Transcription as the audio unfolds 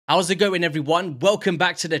How's it going, everyone? Welcome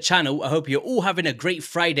back to the channel. I hope you're all having a great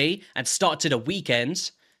Friday and start to the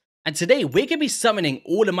weekend. And today we're going to be summoning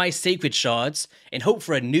all of my sacred shards in hope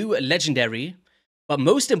for a new legendary. But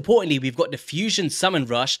most importantly, we've got the fusion summon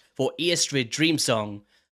rush for EOSTRID Dreamsong.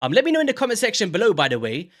 Let me know in the comment section below, by the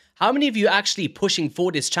way, how many of you are actually pushing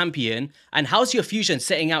for this champion and how's your fusion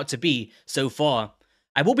setting out to be so far?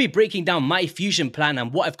 I will be breaking down my fusion plan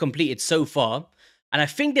and what I've completed so far. And I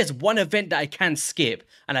think there's one event that I can skip,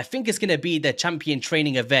 and I think it's going to be the champion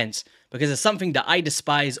training event, because it's something that I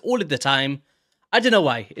despise all of the time. I don't know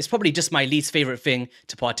why, it's probably just my least favorite thing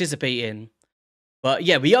to participate in. But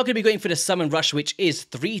yeah, we are going to be going for the summon rush, which is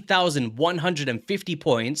 3,150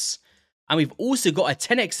 points. And we've also got a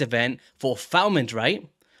 10x event for Falmond, right?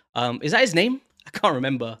 Is that his name? I can't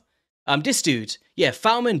remember. This dude, yeah,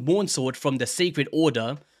 Falmond Mornsword from the Sacred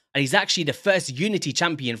Order, and he's actually the first Unity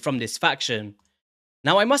champion from this faction.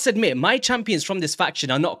 Now, I must admit, my champions from this faction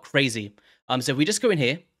are not crazy. So if we just go in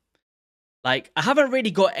here, like, I haven't really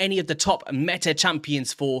got any of the top meta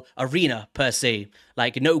champions for Arena, per se.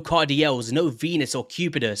 Like, no Cardiels, no Venus or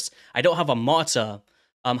Cupidus. I don't have a Martyr.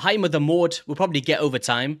 Heimer the Maud will probably get over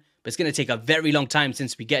time, but it's going to take a very long time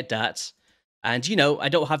since we get that. And, you know, I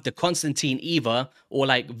don't have the Constantine either, or,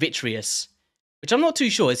 like, Vitreous, which I'm not too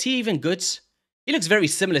sure. Is he even good? He looks very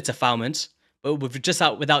similar to Falmond, but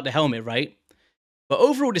without the helmet, right? But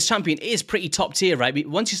overall, this champion is pretty top tier, right?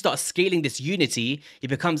 Once you start scaling this Unity, he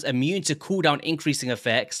becomes immune to cooldown increasing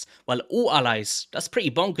effects, while all allies, that's pretty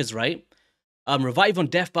bonkers, right? Revive on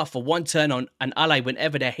death buff for 1 turn on an ally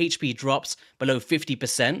whenever their HP drops below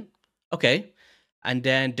 50%. Okay. And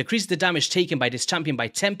then decrease the damage taken by this champion by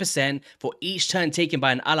 10% for each turn taken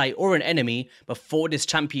by an ally or an enemy before this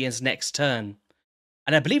champion's next turn.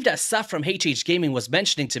 And I believe that Saf from HH Gaming was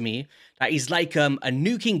mentioning to me that he's like a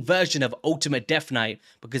nuking version of Ultimate Death Knight,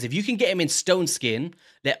 because if you can get him in Stone Skin,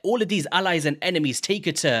 let all of these allies and enemies take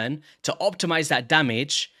a turn to optimize that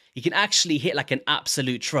damage, he can actually hit like an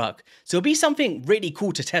absolute truck. So it'll be something really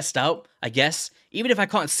cool to test out, I guess, even if I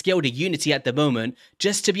can't scale the Unity at the moment,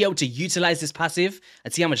 just to be able to utilize this passive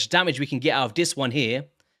and see how much damage we can get out of this one here.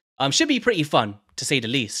 Should be pretty fun, to say the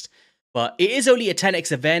least. But it is only a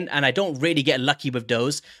 10x event, and I don't really get lucky with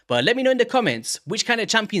those. But let me know in the comments, which kind of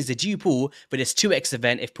champions did you pull for this 2x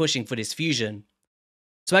event if pushing for this fusion?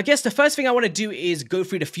 So I guess the first thing I want to do is go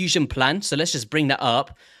through the fusion plan. So let's just bring that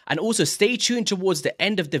up. And also stay tuned towards the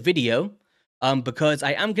end of the video, because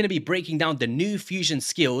I am going to be breaking down the new fusion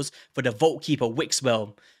skills for the Vault Keeper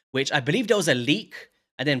Wixwell, which I believe there was a leak.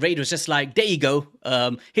 And then Raid was just like, there you go.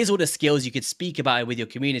 Here's all the skills you could speak about it with your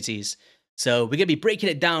communities. So we're going to be breaking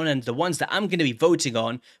it down and the ones that I'm going to be voting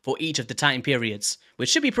on for each of the time periods, which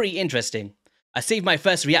should be pretty interesting. I saved my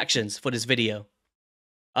first reactions for this video.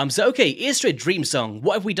 So okay, EOSTRID Dreamsong,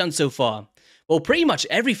 what have we done so far? Well, pretty much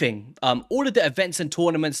everything. All of the events and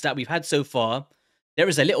tournaments that we've had so far, there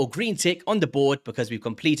is a little green tick on the board because we've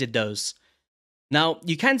completed those. Now,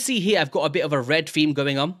 you can see here I've got a bit of a red theme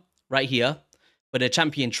going on right here for the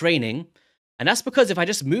champion training. And that's because if I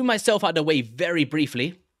just move myself out of the way very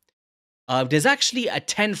briefly, there's actually a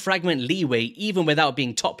 10 fragment leeway even without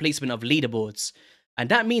being top placement of leaderboards. And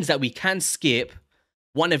that means that we can skip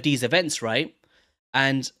one of these events, right?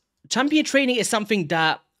 And champion training is something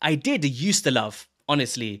that I did used to love,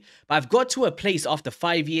 honestly. But I've got to a place after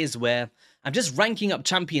 5 years where I'm just ranking up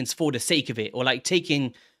champions for the sake of it. Or like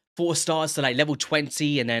taking 4 stars to like level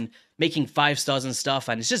 20 and then making 5 stars and stuff.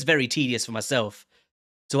 And it's just very tedious for myself.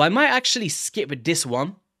 So I might actually skip this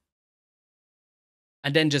one.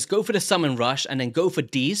 And then just go for the summon rush and then go for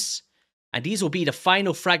these. And these will be the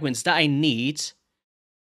final fragments that I need.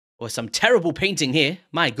 Or some terrible painting here,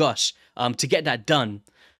 my gosh, to get that done.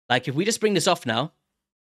 Like if we just bring this off now.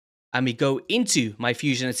 And we go into my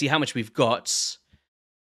fusion and see how much we've got.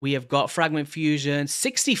 We have got fragment fusion,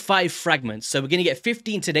 65 fragments. So we're going to get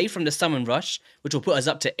 15 today from the summon rush, which will put us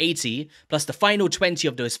up to 80. Plus the final 20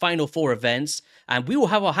 of those final 4 events. And we will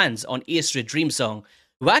have our hands on EOSTRID Dreamsong,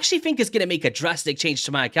 who I actually think is going to make a drastic change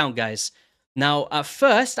to my account, guys. Now, at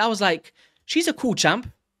first, I was like, she's a cool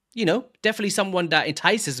champ. You know, definitely someone that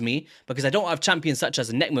entices me because I don't have champions such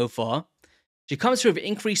as Necmo for. She comes through with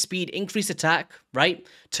increased speed, increased attack, right?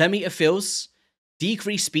 Turn meter fills,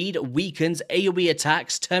 decreased speed, weakens, AoE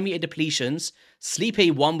attacks, turn meter depletions, sleep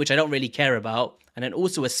A1, which I don't really care about, and then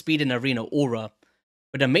also a speed and arena aura.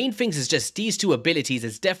 But the main things is just these 2 abilities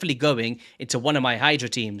is definitely going into one of my Hydra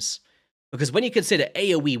teams. Because when you consider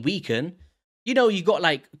AoE weaken, you know you got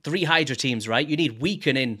like 3 Hydra teams, right? You need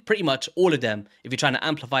weaken in pretty much all of them if you're trying to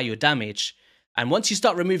amplify your damage. And once you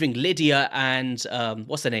start removing Lydia and,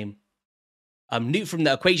 what's her name? Newt from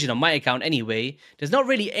the equation on my account anyway, there's not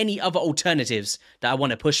really any other alternatives that I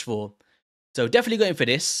want to push for. So definitely going for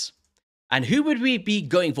this. And who would we be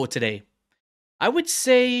going for today? I would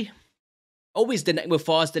say always the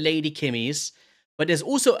Nekmufars, the Lady Kimmies, but there's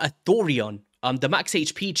also a Thorion, the Max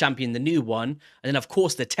HP champion, the new one, and then of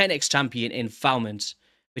course the 10x champion in Falmont,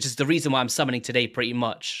 which is the reason why I'm summoning today pretty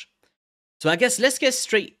much. So I guess let's get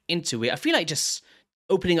straight into it. I feel like just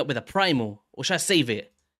opening up with a primal, or should I save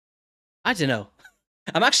it? I don't know.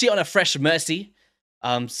 I'm actually on a fresh Mercy,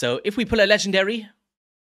 so if we pull a legendary,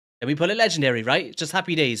 then we pull a legendary, right? Just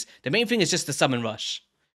happy days. The main thing is just the summon rush.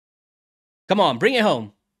 Come on, bring it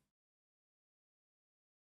home.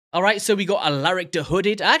 Alright, so we got Alaric the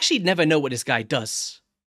Hooded. I actually never know what this guy does.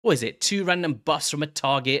 What is it? 2 random buffs from a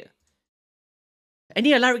target.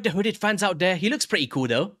 Any Alaric the Hooded fans out there? He looks pretty cool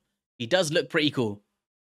though. He does look pretty cool.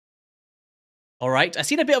 Alright, I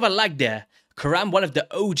seen a bit of a lag there. Karam, one of the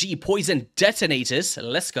OG poison detonators.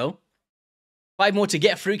 Let's go. 5 more to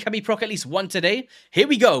get through. Can we proc at least 1 today? Here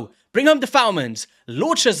we go. Bring home the Falmons.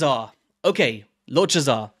 Lord Shazar. Okay, Lord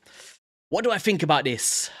Shazar. What do I think about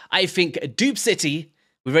this? I think Dupe City.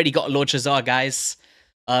 We've already got Lord Shazar, guys.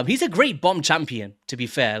 He's a great bomb champion, to be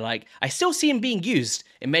fair. Like, I still see him being used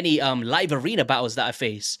in many live arena battles that I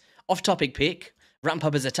face. Off-topic pick. Ramp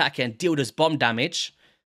up his attack and deal this bomb damage.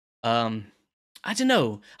 I don't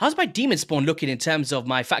know. How's my Demon Spawn looking in terms of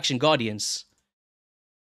my Faction Guardians?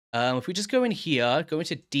 If we just go in here, go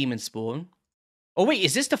into Demon Spawn. Oh wait,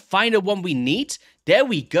 is this the final one we need? There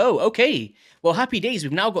we go. Okay. Well, happy days.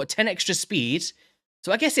 We've now got 10 extra speed.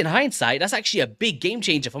 So I guess in hindsight, that's actually a big game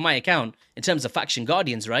changer for my account in terms of Faction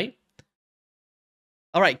Guardians, right?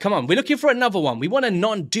 All right, come on. We're looking for another one. We want a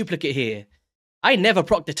non-duplicate here. I never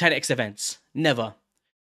proc the 10x events. Never.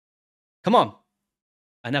 Come on.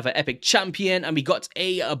 Another epic champion. And we got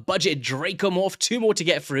a budget Dracomorph. 2 more to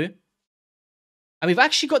get through. And we've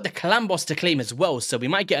actually got the clan boss to claim as well. So we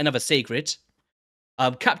might get another sacred.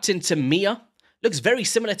 Captain Tamiya. Looks very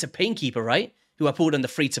similar to Painkeeper, right? Who I pulled on the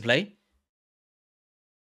free-to-play.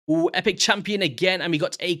 Ooh, epic champion again, and we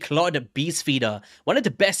got a Clawed Beast Feeder. One of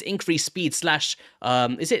the best increased speed slash,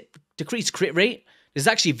 is it decreased crit rate? This is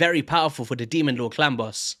actually very powerful for the Demon Lord clan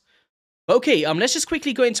boss. Okay, let's just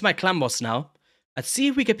quickly go into my clan boss now. And see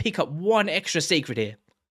if we can pick up 1 extra sacred here.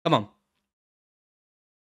 Come on.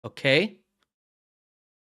 Okay.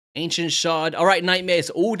 Ancient Shard. Alright, Nightmare, it's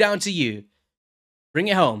all down to you. Bring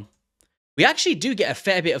it home. We actually do get a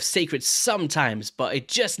fair bit of sacred sometimes, but it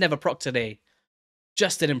just never proc today.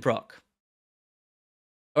 Just didn't proc.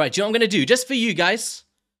 Alright, do you know what I'm going to do? Just for you guys,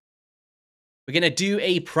 we're going to do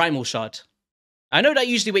a Primal Shard. I know that I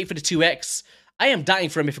usually wait for the 2x. I am dying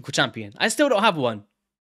for a Mythical Champion. I still don't have one.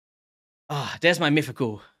 Ah, there's my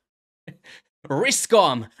Mythical. Risk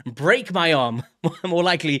arm. Break my arm. More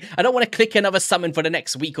likely. I don't want to click another summon for the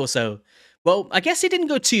next week or so. Well, I guess it didn't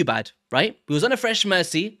go too bad, right? We was on a fresh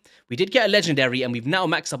Mercy. We did get a legendary, and we've now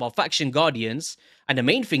maxed up our Faction Guardians. And the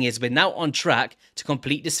main thing is we're now on track to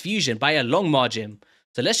complete this fusion by a long margin.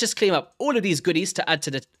 So let's just claim up all of these goodies to add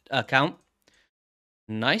to the account.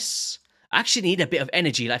 Nice. I actually need a bit of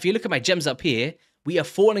energy. Like, if you look at my gems up here, we are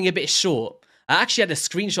falling a bit short. I actually had a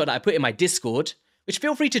screenshot that I put in my Discord, which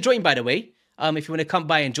feel free to join, by the way. If you want to come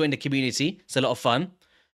by and join the community. It's a lot of fun.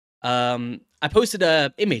 I posted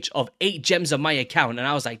an image of 8 gems on my account, and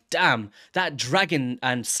I was like, damn, that dragon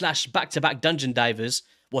and slash back-to-back dungeon divers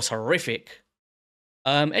was horrific.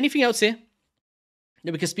 Anything else here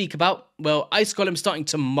that we can speak about? Well, Ice Golem starting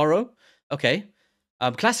tomorrow. Okay.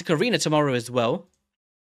 Classic Arena tomorrow as well.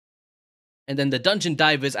 And then the dungeon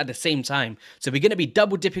divers at the same time. So we're going to be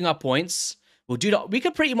double dipping our points. We'll do that. We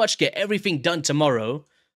could pretty much get everything done tomorrow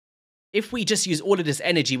if we just use all of this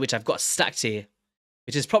energy, which I've got stacked here.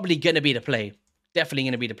 Which is probably going to be the play. Definitely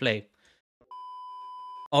going to be the play.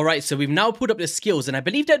 Alright, so we've now pulled up the skills, and I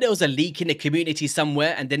believe that there was a leak in the community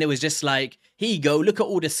somewhere, and then it was just like, here you go, look at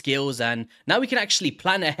all the skills, and now we can actually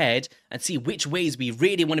plan ahead and see which ways we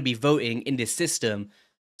really want to be voting in this system.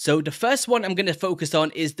 So the first one I'm going to focus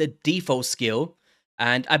on is the default skill,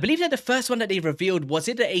 and I believe that the first one that they revealed, was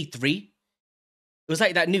it the A3? It was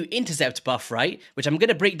like that new intercept buff, right? Which I'm going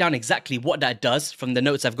to break down exactly what that does from the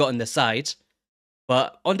notes I've got on the side.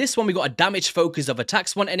 But on this one, we got a damage focus of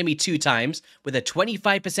attacks one enemy 2 times with a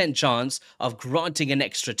 25% chance of granting an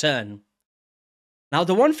extra turn. Now,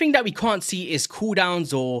 the one thing that we can't see is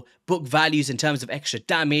cooldowns or book values in terms of extra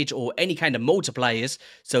damage or any kind of multipliers.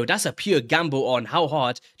 So that's a pure gamble on how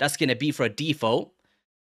hard that's going to be for a default.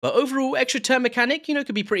 But overall, extra turn mechanic, you know,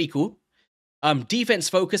 could be pretty cool. Defense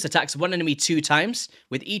focus attacks one enemy 2 times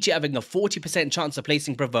with each having a 40% chance of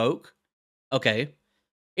placing provoke. Okay.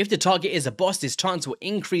 If the target is a boss, this chance will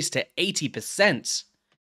increase to 80%.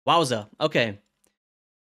 Wowza, okay.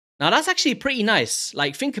 Now that's actually pretty nice.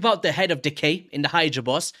 Like, think about the Head of Decay in the Hydra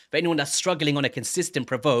boss for anyone that's struggling on a consistent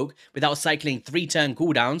provoke without cycling 3-turn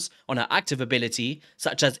cooldowns on her active ability,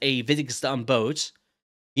 such as a Visigstar boat.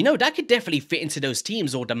 You know, that could definitely fit into those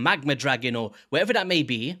teams, or the Magma Dragon, or whatever that may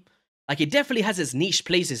be. Like, it definitely has its niche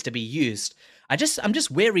places to be used. I'm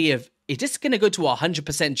just wary of, is this going to go to a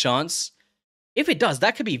 100% chance? If it does,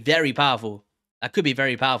 that could be very powerful. That could be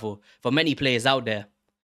very powerful for many players out there.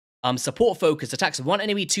 Support Focus attacks one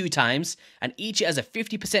enemy 2 times, and each has a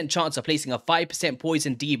 50% chance of placing a 5%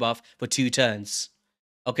 poison debuff for 2 turns.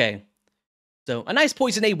 Okay. So, a nice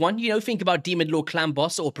poison A1, you know, think about Demon Lord Clan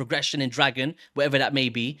Boss or Progression in Dragon, whatever that may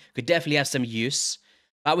be, could definitely have some use.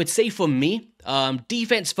 I would say for me,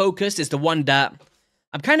 Defense Focus is the one that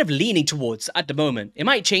I'm kind of leaning towards at the moment. It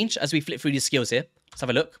might change as we flip through these skills here. Let's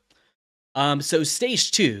have a look. So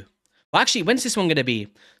Stage 2. Well, actually, when's this one going to be?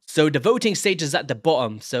 So the voting stage is at the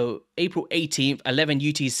bottom. So April 18th, 11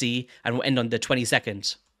 UTC, and we'll end on the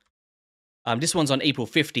 22nd. This one's on April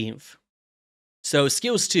 15th. So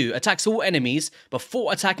Skills 2. Attacks all enemies.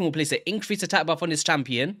 Before attacking, will place an increased attack buff on this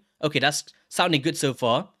champion. Okay, that's sounding good so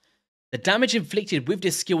far. The damage inflicted with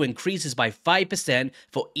this skill increases by 5%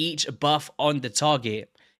 for each buff on the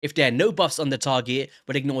target. If there are no buffs on the target,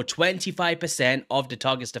 we'll ignore 25% of the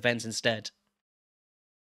target's defense instead.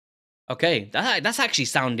 Okay, that's actually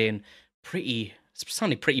sounding pretty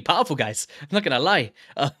powerful, guys. I'm not gonna lie.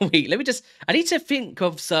 Wait, I need to think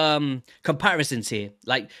of some comparisons here.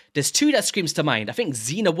 Like, there's 2 that screams to mind. I think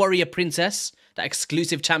Xena Warrior Princess, that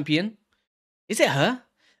exclusive champion. Is it her?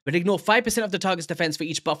 But ignore 5% of the target's defense for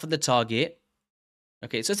each buff on the target.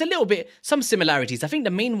 Okay, so it's a little bit, some similarities. I think the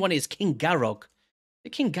main one is King Garog. The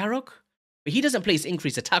King Garog? But he doesn't place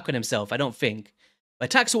increased attack on himself, I don't think. But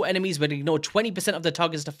attacks all enemies but ignore 20% of the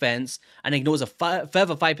target's defense and ignores a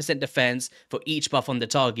further 5% defense for each buff on the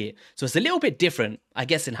target. So it's a little bit different, I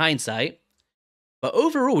guess, in hindsight. But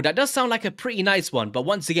overall, that does sound like a pretty nice one. But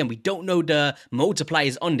once again, we don't know the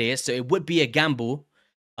multipliers on this, so it would be a gamble.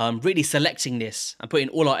 Really selecting this and putting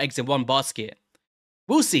all our eggs in one basket.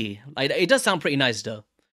 We'll see. Like, it does sound pretty nice though.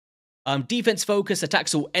 Defense Focus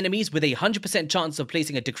attacks all enemies with a 100% chance of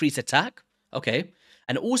placing a decreased attack. Okay.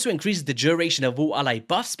 And also increases the duration of all ally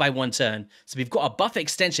buffs by 1 turn. So we've got a buff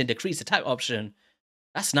extension decreased attack option.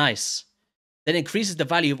 That's nice. Then increases the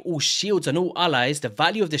value of all shields on all allies. The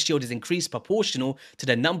value of the shield is increased proportional to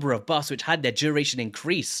the number of buffs which had their duration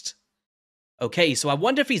increased. Okay, so I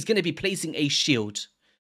wonder if he's going to be placing a shield.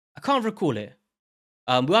 I can't recall it.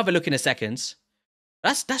 We'll have a look in a second.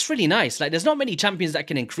 That's really nice. Like, there's not many champions that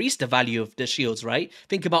can increase the value of the shields, right?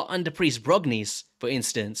 Think about Underpriest Brogni's, for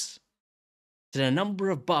instance. So the number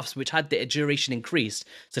of buffs which had their duration increased.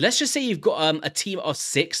 So let's just say you've got a team of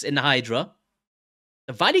 6 in the Hydra.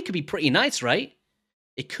 The value could be pretty nice, right?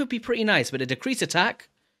 It could be pretty nice, but a decreased attack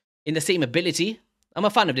in the same ability. I'm a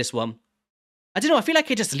fan of this one. I don't know, I feel like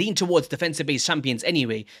I just lean towards defensive-based champions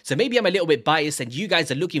anyway, so maybe I'm a little bit biased and you guys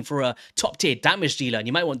are looking for a top-tier damage dealer and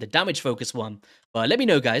you might want the damage-focused one. But let me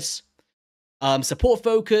know, guys. Support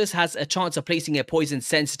Focus has a chance of placing a poison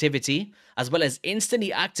sensitivity, as well as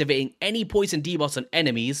instantly activating any poison debuffs on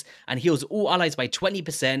enemies, and heals all allies by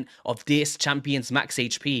 20% of this champion's max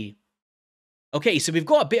HP. Okay, so we've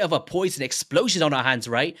got a bit of a poison explosion on our hands,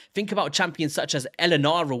 right? Think about champions such as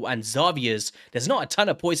Elenaro and Xavier's. There's not a ton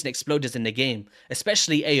of poison exploders in the game,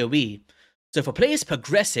 especially AoE. So for players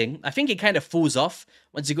progressing, I think it kind of falls off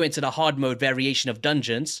once you go into the hard mode variation of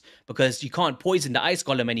dungeons, because you can't poison the ice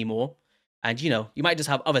golem anymore. And, you know, you might just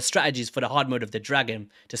have other strategies for the hard mode of the dragon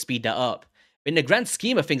to speed that up. But in the grand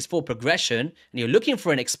scheme of things for progression, and you're looking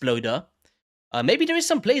for an exploder, maybe there is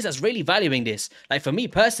some players that's really valuing this. Like for me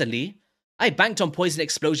personally, I banked on Poison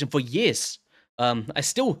Explosion for years. I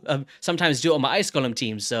still sometimes do it on my Ice Golem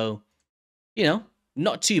team, so, you know,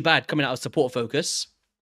 not too bad coming out of Support Focus.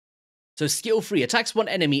 So skill 3, attacks one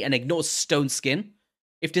enemy and ignores Stone Skin.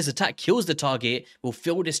 If this attack kills the target, will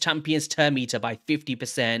fill this champion's turn meter by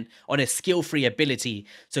 50% on a skill 3 ability.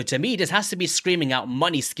 So to me, this has to be screaming out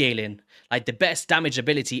money scaling, like the best damage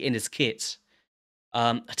ability in his kit.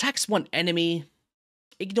 Attacks one enemy,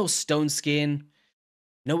 ignores Stone Skin.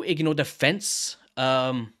 No ignore defense.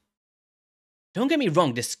 Don't get me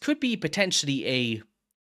wrong, this could be potentially a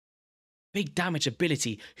big damage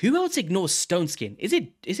ability. Who else ignores Stone Skin? Is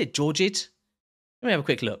it Georgid? Let me have a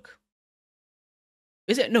quick look.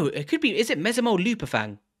 Is it? No, it could be. Is it Mesamo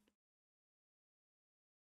Lupafang?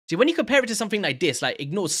 See, when you compare it to something like this, like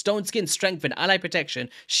ignores Stone Skin, Strengthen, Ally Protection,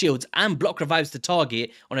 Shields, and block revives the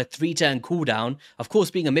target on a 3-turn cooldown, of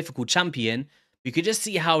course being a mythical champion, You could just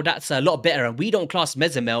see how that's a lot better, and we don't class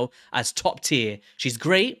Mezimel as top tier. She's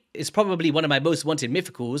great. It's probably one of my most wanted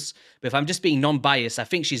mythicals, but if I'm just being non-biased, I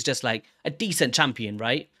think she's just like a decent champion,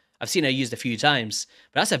 right? I've seen her used a few times,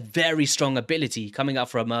 but that's a very strong ability coming up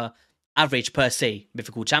from a average per se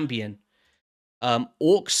mythical champion.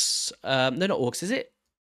 Orcs, no, not Orcs, is it?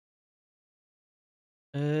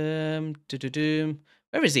 Where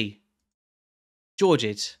is he?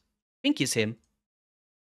 Georgid. I think it's him.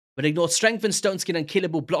 But ignore strength and stone skin,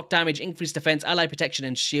 unkillable, block damage, increased defense, ally protection,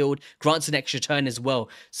 and shield. Grants an extra turn as well.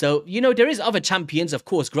 So, you know, there is other champions, of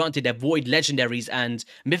course, granted they're void legendaries and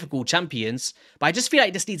mythical champions. But I just feel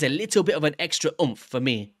like this needs a little bit of an extra oomph for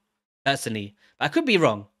me, personally. But I could be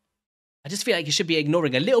wrong. I just feel like you should be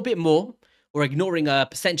ignoring a little bit more or ignoring a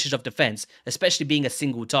percentage of defense, especially being a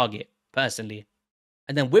single target, personally.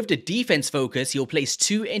 And then with the defense focus, you'll place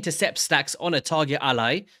 2 intercept stacks on a target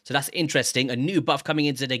ally. So that's interesting. A new buff coming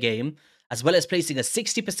into the game, as well as placing a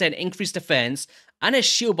 60% increased defense and a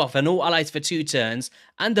shield buff on all allies for 2 turns.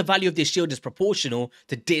 And the value of this shield is proportional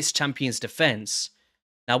to this champion's defense.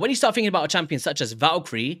 Now, when you start thinking about a champion such as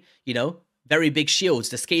Valkyrie, you know, very big shields,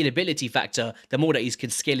 the scalability factor, the more that he can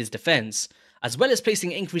scale his defense, as well as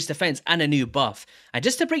placing increased defense and a new buff. And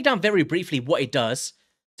just to break down very briefly what it does,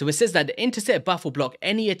 so it says that the intercept buff will block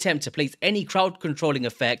any attempt to place any crowd controlling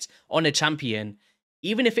effect on a champion,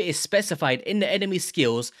 even if it is specified in the enemy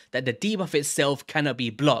skills that the debuff itself cannot be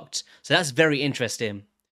blocked. So that's very interesting.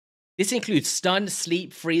 This includes stun,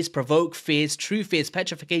 sleep, freeze, provoke, fears, true fears,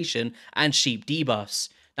 petrification, and sheep debuffs.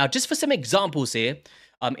 Now, just for some examples here,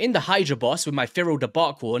 in the Hydra boss with my Pharaoh the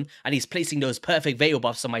Barkhorn, and he's placing those perfect Veil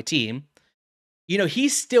buffs on my team, you know,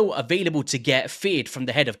 he's still available to get feared from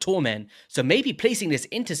the Head of Torment. So maybe placing this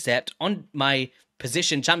intercept on my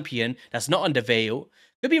position champion that's not under Veil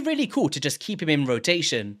could be really cool to just keep him in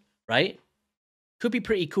rotation, right? Could be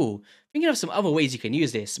pretty cool. Thinking of some other ways you can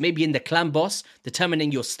use this. Maybe in the clan boss,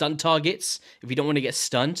 determining your stun targets if you don't want to get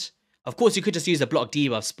stunned. Of course, you could just use the block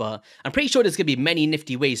debuffs, but I'm pretty sure there's going to be many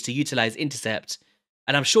nifty ways to utilize intercept.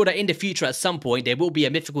 And I'm sure that in the future at some point, there will be a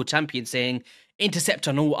mythical champion saying, intercept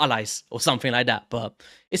on all allies, or something like that. But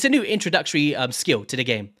it's a new introductory skill to the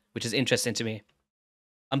game, which is interesting to me.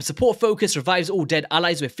 Support focus revives all dead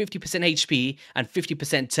allies with 50% HP and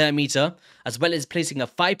 50% turn meter, as well as placing a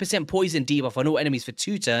 5% poison debuff on all enemies for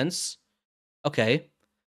 2 turns. Okay.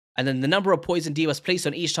 And then the number of poison debuffs placed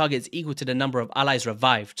on each target is equal to the number of allies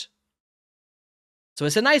revived. So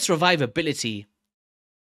it's a nice revive ability.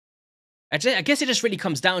 I guess it just really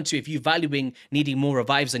comes down to if you're valuing needing more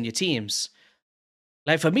revives on your teams.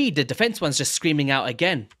 Like for me, the defense one's just screaming out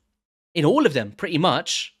again. In all of them, pretty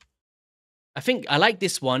much. I think I like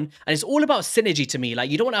this one, and it's all about synergy to me. Like,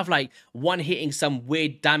 you don't have like one hitting some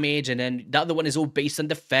weird damage, and then the other one is all based on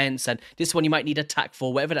defense, and this one you might need attack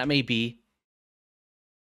for, whatever that may be.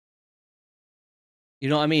 You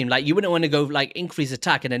know what I mean? Like, you wouldn't want to go like increase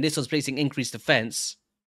attack, and then this one's placing increased defense.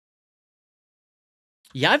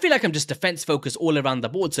 Yeah, I feel like I'm just defense focused all around the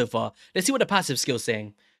board so far. Let's see what the passive skill's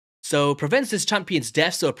saying. So, prevents this champion's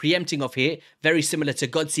death, so preempting off hit, very similar to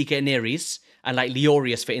Godseeker and Ares, and like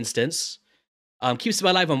Leorius, for instance. Keeps him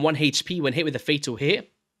alive on 1 HP when hit with a fatal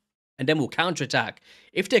hit, and then will counterattack.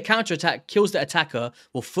 If the counterattack kills the attacker,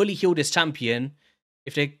 will fully heal this champion.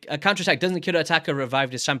 If the counterattack doesn't kill the attacker, revive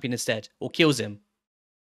this champion instead, or kills him.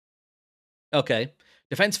 Okay.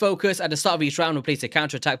 Defense focus, at the start of each round, will place a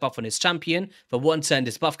counterattack buff on his champion. For 1 turn,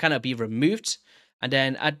 this buff cannot be removed. And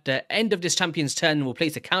then at the end of this champion's turn, we'll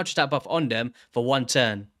place a counterattack buff on them for 1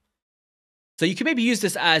 turn. So you can maybe use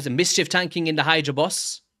this as mischief tanking in the Hydra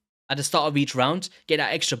boss at the start of each round, get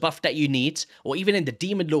that extra buff that you need, or even in the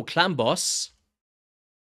Demon Lord clan boss.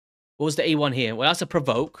 What was the A1 here? Well, that's a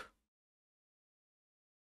provoke.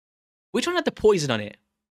 Which one had the poison on it?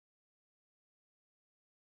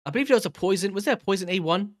 I believe there was a poison. Was there a poison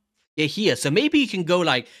A1? Yeah, here. So maybe you can go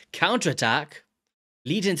like counterattack,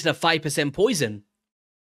 lead into the 5% poison.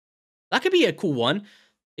 That could be a cool one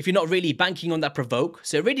if you're not really banking on that provoke.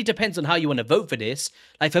 So it really depends on how you want to vote for this.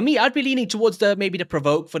 Like for me, I'd be leaning towards maybe the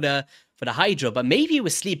provoke for the Hydra, but maybe we're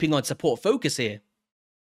sleeping on support focus here.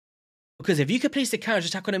 Because if you could place the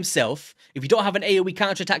counterattack on himself, if you don't have an AoE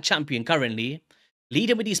counterattack champion currently, lead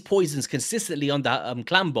him with these poisons consistently on that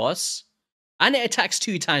clan boss, and it attacks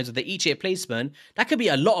 2 times with the each hit placement, that could be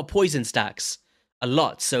a lot of poison stacks. A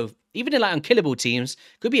lot. So even in like unkillable teams,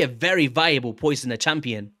 could be a very viable poisoner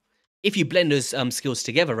champion. If you blend those skills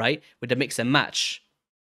together, right? With the mix and match.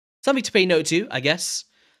 Something to pay note to, I guess.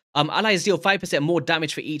 Allies deal 5% more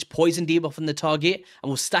damage for each poison debuff on the target, and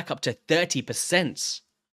will stack up to 30%.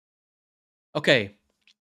 Okay.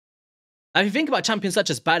 Now, if you think about champions such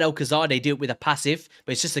as Bad Alcazar, they do it with a passive,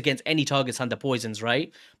 but it's just against any targets under poisons,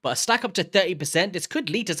 right? But a stack up to 30%, this could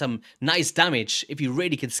lead to some nice damage if you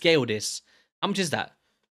really can scale this. How much is that?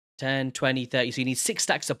 10, 20, 30. So you need 6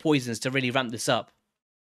 stacks of poisons to really ramp this up.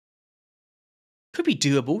 Could be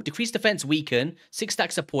doable. Decrease defense, weaken, 6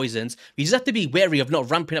 stacks of poisons. You just have to be wary of not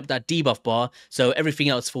ramping up that debuff bar so everything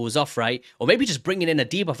else falls off, right? Or maybe just bringing in a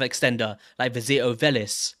debuff extender like Visito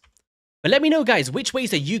Velis. But let me know, guys, which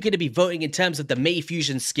ways are you going to be voting in terms of the May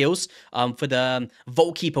Fusion skills for the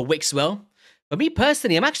Vault Keeper Wixwell? For me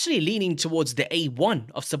personally, I'm actually leaning towards the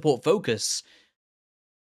A1 of support focus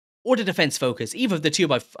or the defense focus. Either of the two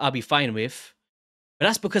I'll be fine with. But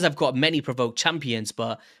that's because I've got many provoke champions.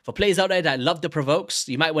 But for players out there that love the provokes,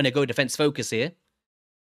 you might want to go defense focus here.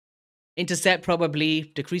 Intercept, probably.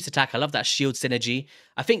 Decrease attack. I love that shield synergy.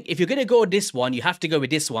 I think if you're going to go with this one, you have to go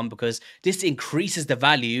with this one because this increases the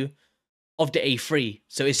value of the A3.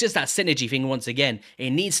 So it's just that synergy thing once again. It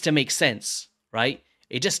needs to make sense, right?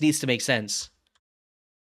 It just needs to make sense.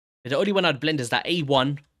 The only one I'd blend is that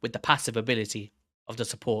A1 with the passive ability of the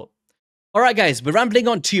support. Alright guys, we're rambling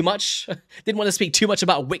on too much. Didn't want to speak too much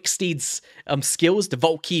about Wixsteed's skills, the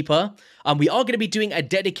Vault Keeper. We are going to be doing a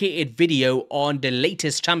dedicated video on the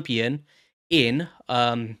latest champion in,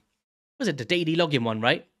 was it the daily login one,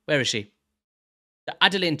 right? Where is she? The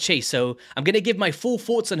Adeline Chase. So I'm going to give my full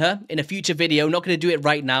thoughts on her in a future video. Not going to do it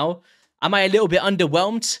right now. Am I a little bit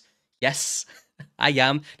underwhelmed? Yes, I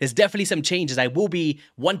am. There's definitely some changes I will be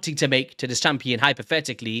wanting to make to this champion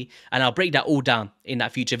hypothetically. And I'll break that all down in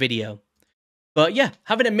that future video. But yeah,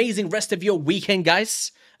 have an amazing rest of your weekend,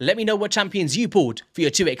 guys. Let me know what champions you pulled for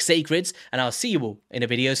your 2x Sacreds. And I'll see you all in a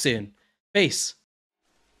video soon. Peace.